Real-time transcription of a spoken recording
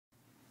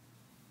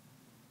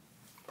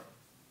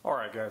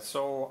Alright guys,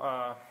 so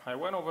I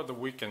went over the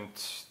weekend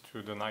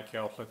to the Nike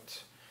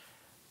outlet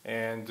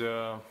and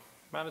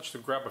managed to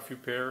grab a few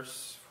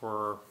pairs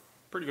for a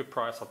pretty good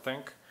price, I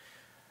think.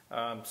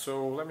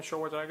 So let me show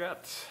what I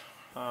got.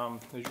 As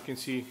you can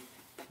see,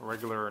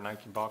 regular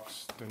Nike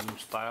box, the new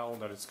style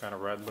that is kind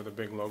of red with a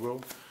big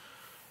logo.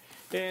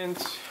 And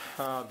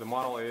the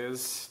model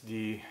is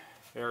the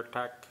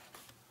AirTag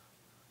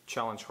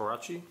Challenge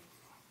Huarache.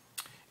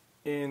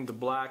 In the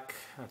black,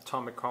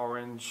 atomic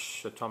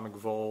orange, atomic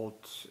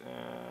volt,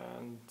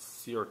 and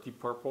CRT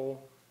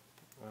purple.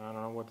 I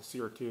don't know what the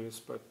CRT is,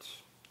 but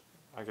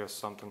I guess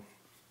something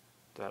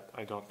that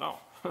I don't know.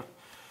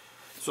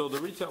 So the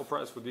retail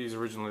price for these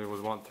originally was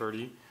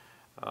 $130.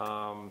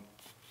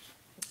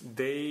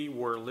 They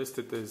were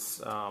listed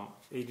as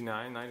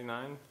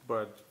 $89.99,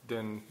 but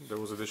then there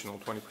was additional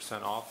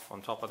 20% off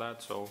on top of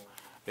that, so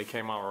they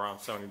came out around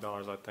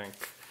 $70, I think.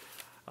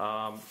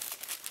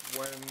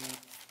 When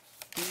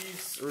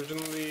these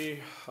originally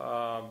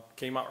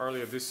came out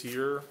earlier this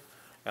year,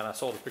 and I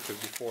saw the pictures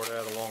before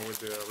that along with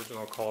the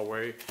original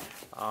colorway.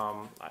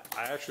 I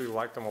actually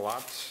liked them a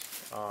lot.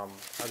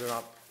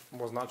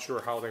 Was not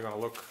sure how they're going to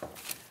look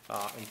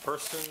in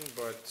person,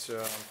 but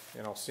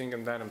you know, seeing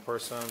them then in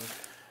person,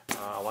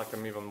 I like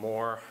them even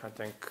more. I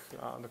think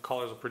the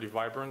colors are pretty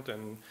vibrant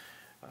and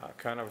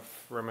kind of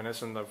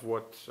reminiscent of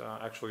what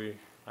actually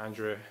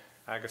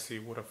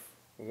Agassi would have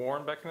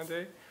worn back in the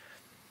day.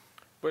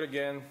 But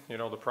again, you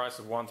know, the price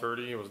of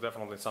 $130 was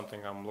definitely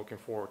something I'm looking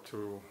forward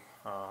to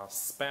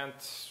spend.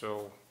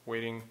 So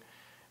waiting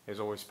is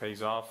always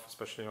pays off,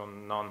 especially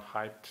on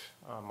non-hyped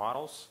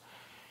models.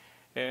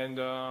 And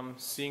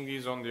seeing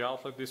these on the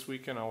outlet this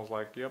weekend, I was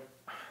like, yep,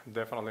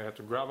 definitely had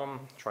to grab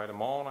them, try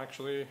them on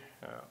actually.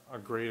 A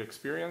great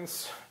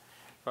experience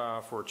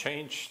for a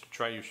change, to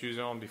try your shoes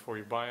on before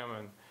you buy them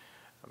and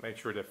make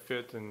sure they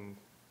fit and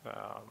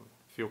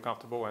feel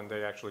comfortable, and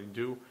they actually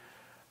do.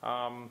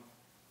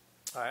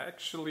 I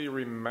actually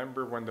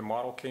remember when the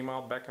model came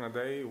out back in the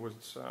day. It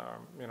was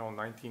you know,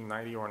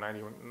 1990 or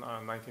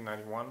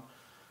 1991,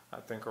 I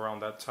think,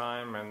 around that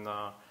time, and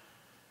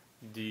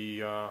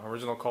the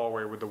original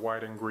colorway with the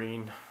white and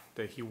green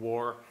that he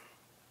wore.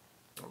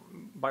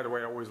 By the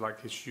way, I always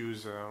liked his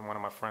shoes. One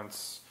of my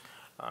friends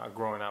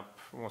growing up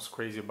was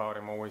crazy about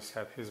him, always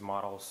had his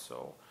models,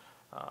 so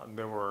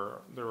they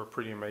were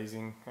pretty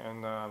amazing.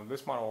 And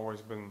this model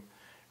always been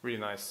really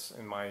nice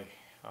in my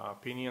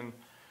opinion.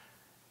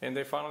 And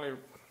they finally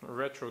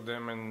retroed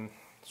them in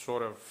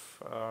sort of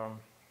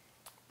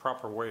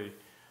proper way,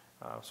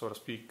 so to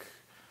speak.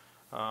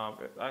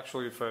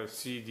 Actually, if I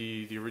see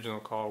the original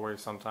colorway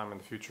sometime in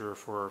the future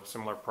for a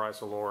similar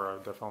price or lower,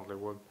 I definitely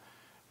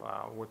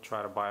would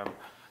try to buy them.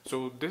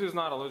 So this is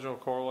not original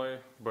colorway,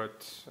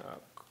 but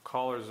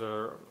colors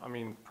are, I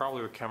mean,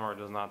 probably the camera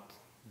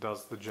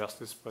does the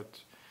justice,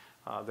 but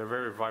they're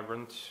very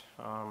vibrant,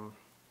 kind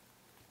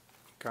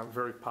of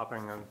very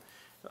popping, and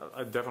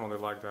I definitely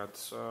like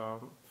that.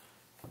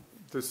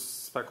 This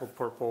speckled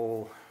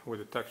purple with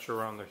the texture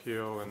around the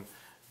heel and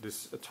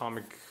this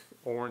atomic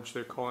orange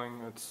they're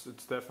calling, it's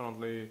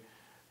definitely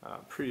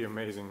pretty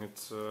amazing.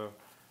 It's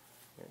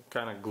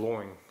kind of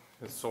glowing.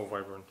 It's so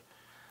vibrant.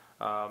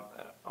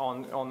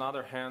 On the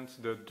other hand,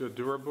 the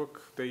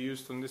Durabook they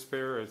used on this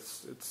pair,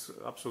 it's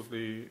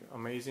absolutely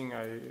amazing.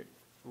 I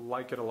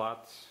like it a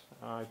lot.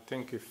 I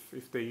think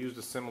if they used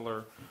a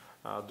similar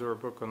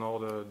Durabook on all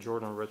the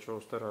Jordan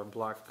retros that are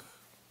black,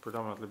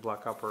 predominantly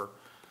black upper,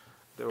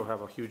 they will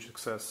have a huge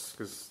success,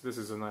 because this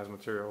is a nice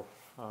material,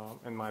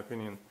 in my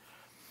opinion.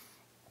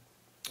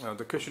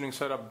 The cushioning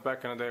setup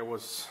back in the day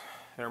was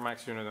Air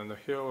Max unit in the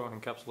heel,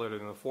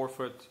 encapsulated in the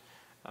forefoot.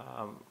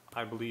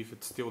 I believe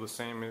it's still the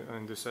same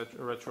in this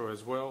retro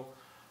as well.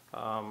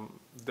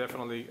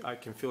 Definitely I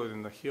can feel it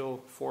in the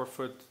heel.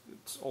 Forefoot,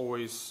 it's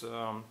always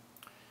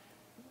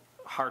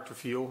hard to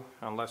feel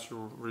unless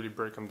you really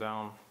break them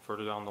down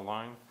further down the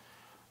line.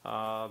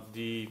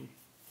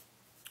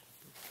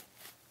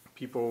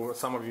 People,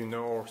 some of you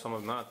know or some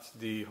of not,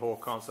 the whole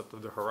concept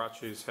of the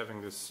Huarache is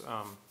having this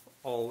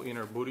all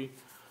inner booty.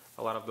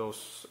 A lot of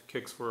those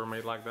kicks were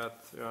made like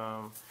that.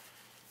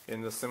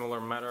 In the similar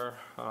matter,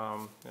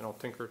 you know,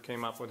 Tinker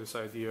came up with this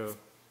idea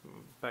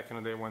back in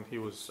the day when he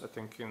was, I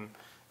think, in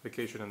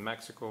vacation in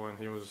Mexico, and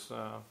he was,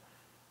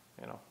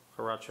 you know,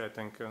 Huarache, I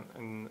think,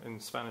 in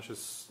Spanish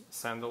is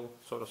sandal,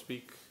 so to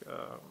speak,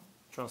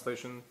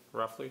 translation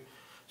roughly.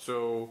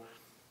 So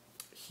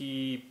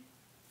he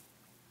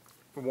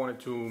wanted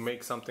to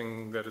make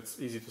something that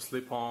it's easy to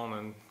slip on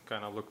and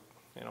kind of look,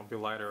 you know, be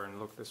lighter and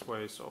look this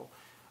way. So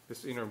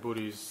this inner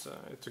booty is,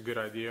 it's a good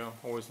idea.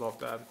 Always loved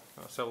that.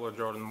 Several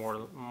Jordan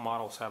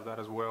models have that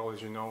as well,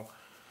 as you know.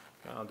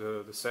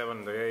 The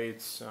 7, the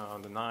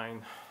 8s, the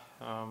 9.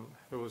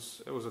 It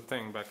was a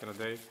thing back in the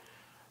day.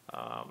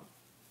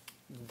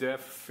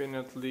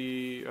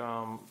 Definitely,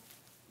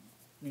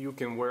 you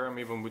can wear them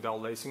even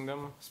without lacing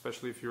them,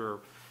 especially if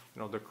you're,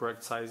 you know, the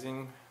correct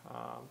sizing.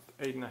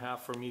 8.5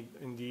 for me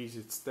in these,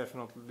 it's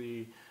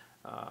definitely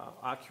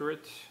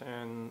accurate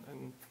and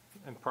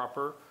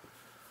proper.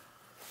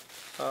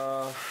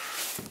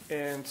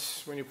 And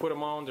when you put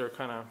them on, they're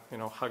kind of, you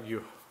know, hug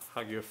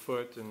your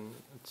foot, and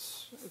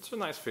it's a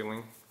nice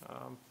feeling.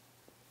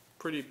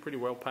 Pretty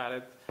well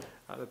padded.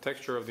 The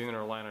texture of the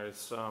inner liner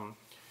is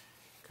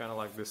kind of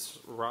like this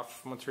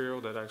rough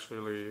material that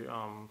actually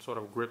sort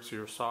of grips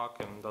your sock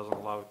and doesn't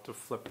allow it to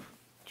flip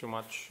too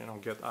much, you know,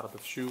 get out of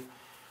the shoe.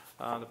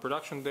 The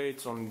production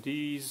dates on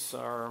these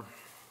are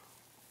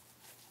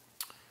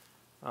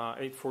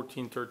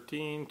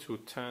 8/14/13 to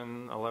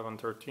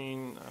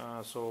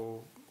 10/11/13,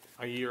 so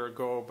a year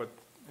ago, but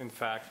in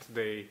fact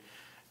they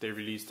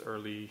released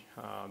early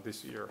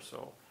this year,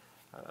 so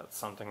that's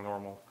something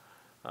normal.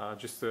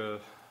 Just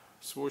a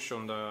swoosh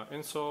on the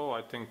insole.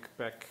 I think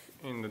back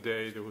in the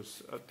day there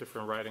was a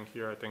different writing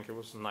here. I think it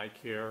was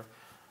Nike Air,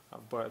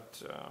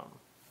 but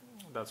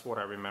that's what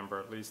I remember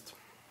at least.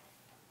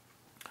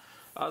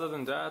 Other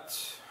than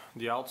that,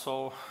 the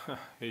outsole,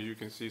 as you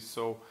can see,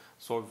 so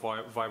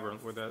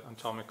vibrant with that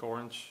atomic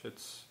orange.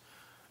 It's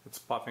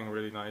popping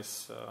really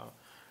nice.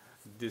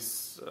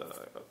 This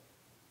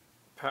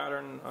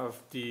pattern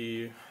of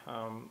the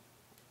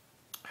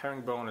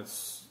herringbone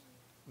is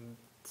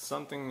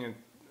something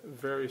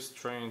very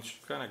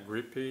strange, kind of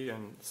grippy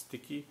and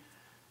sticky.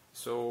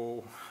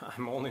 So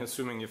I'm only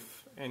assuming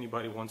if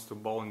anybody wants to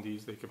bowl in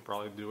these, they can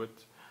probably do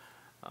it,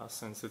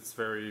 since it's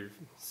very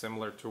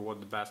similar to what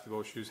the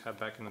basketball shoes had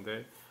back in the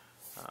day.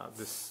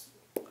 This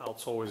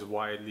outsole is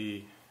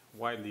widely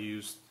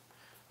used,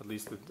 at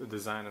least the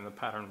design and the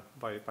pattern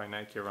by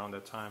Nike around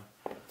that time,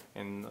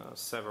 in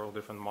several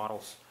different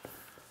models.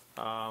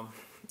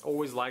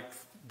 Always liked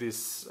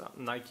this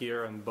Nike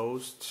Air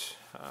embossed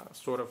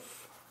sort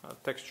of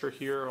texture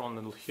here on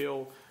the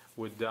heel,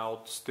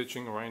 without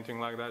stitching or anything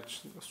like that,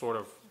 sort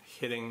of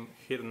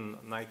hidden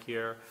Nike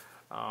Air.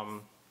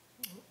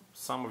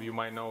 Some of you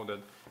might know that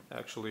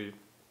actually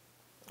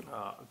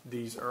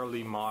these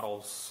early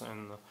models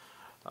and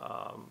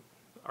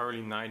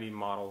early 90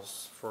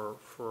 models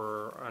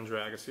for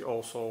Andre Agassi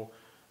also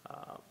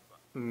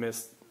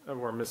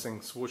were missing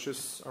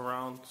swooshes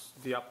around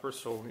the upper,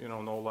 so you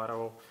know, no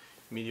lateral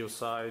medial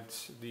side.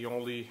 The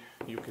only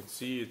you can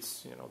see,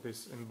 it's, you know,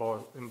 this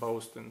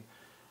embossed and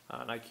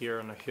Nike Air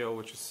on the heel,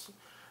 which is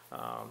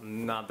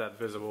not that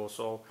visible.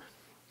 So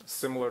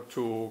similar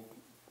to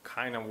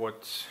kind of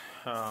what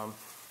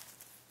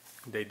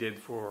they did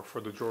for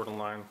the Jordan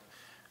line,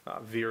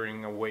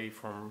 veering away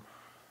from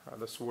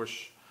the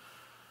swoosh.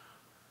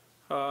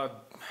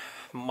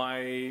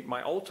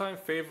 My all-time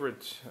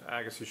favorite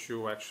Agassi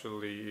shoe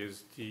actually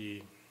is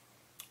the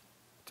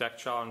Tech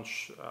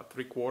Challenge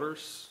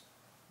 3/4.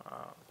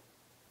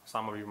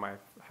 Some of you might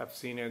have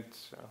seen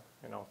it,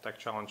 you know, Tech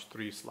Challenge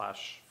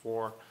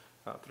 3/4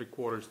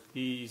 3/4.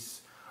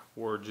 These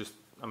were just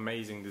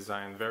amazing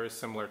design, very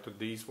similar to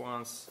these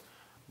ones,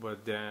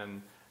 but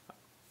then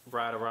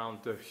right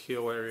around the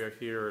heel area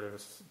here,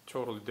 there's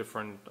totally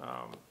different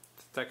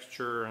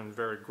texture and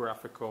very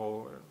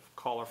graphical,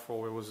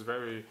 colorful. It was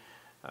very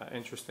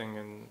interesting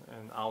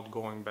and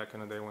outgoing back in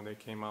the day when they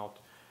came out.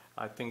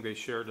 I think they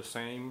share the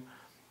same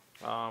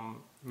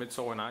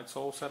midsole and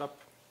outsole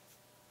setup,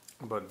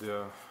 but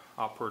the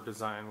upper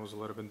design was a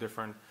little bit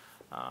different.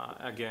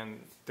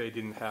 Again, they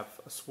didn't have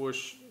a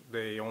swoosh.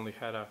 They only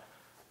had a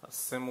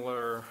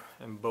similar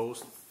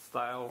embossed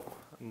style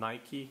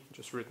Nike,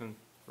 just written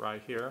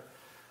right here,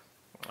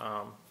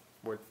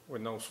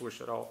 with no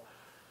swoosh at all,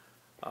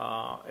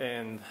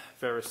 and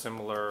very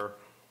similar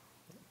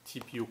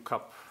TPU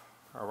cup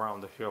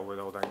around the heel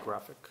without that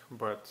graphic.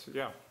 But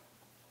yeah,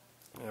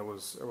 it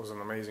was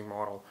an amazing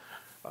model.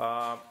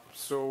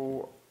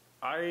 So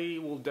I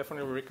will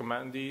definitely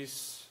recommend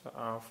these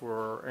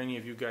for any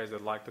of you guys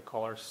that like the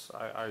colors.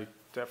 I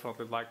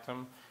definitely like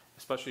them,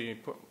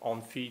 especially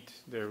on feet.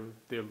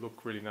 They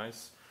look really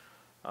nice,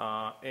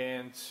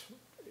 and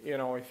you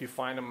know, if you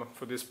find them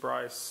for this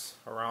price,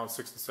 around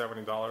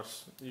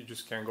 $60–70, you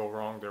just can't go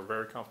wrong. They're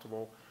very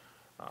comfortable,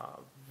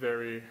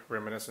 very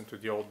reminiscent to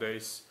the old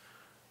days,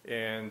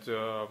 and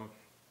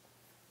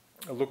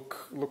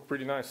look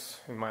pretty nice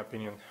in my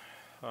opinion.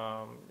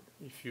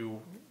 If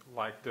you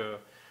like the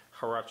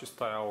Huarache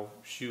style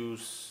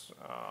shoes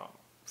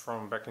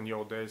from back in the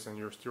old days and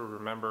you still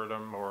remember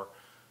them, or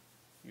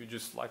you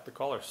just like the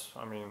colors,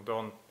 I mean,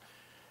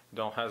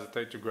 don't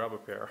hesitate to grab a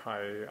pair.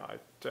 I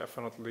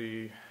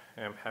definitely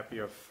am happy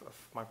of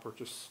my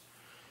purchase,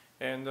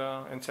 and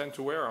intend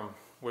to wear them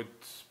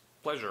with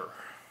pleasure.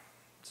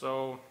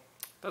 So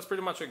that's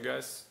pretty much it,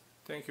 guys.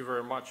 Thank you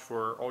very much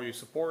for all your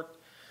support.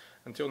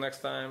 Until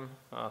next time,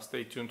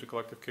 stay tuned to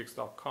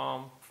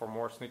collectivekicks.com for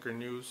more sneaker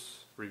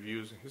news,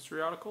 reviews, and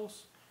history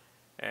articles,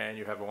 and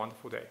you have a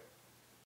wonderful day.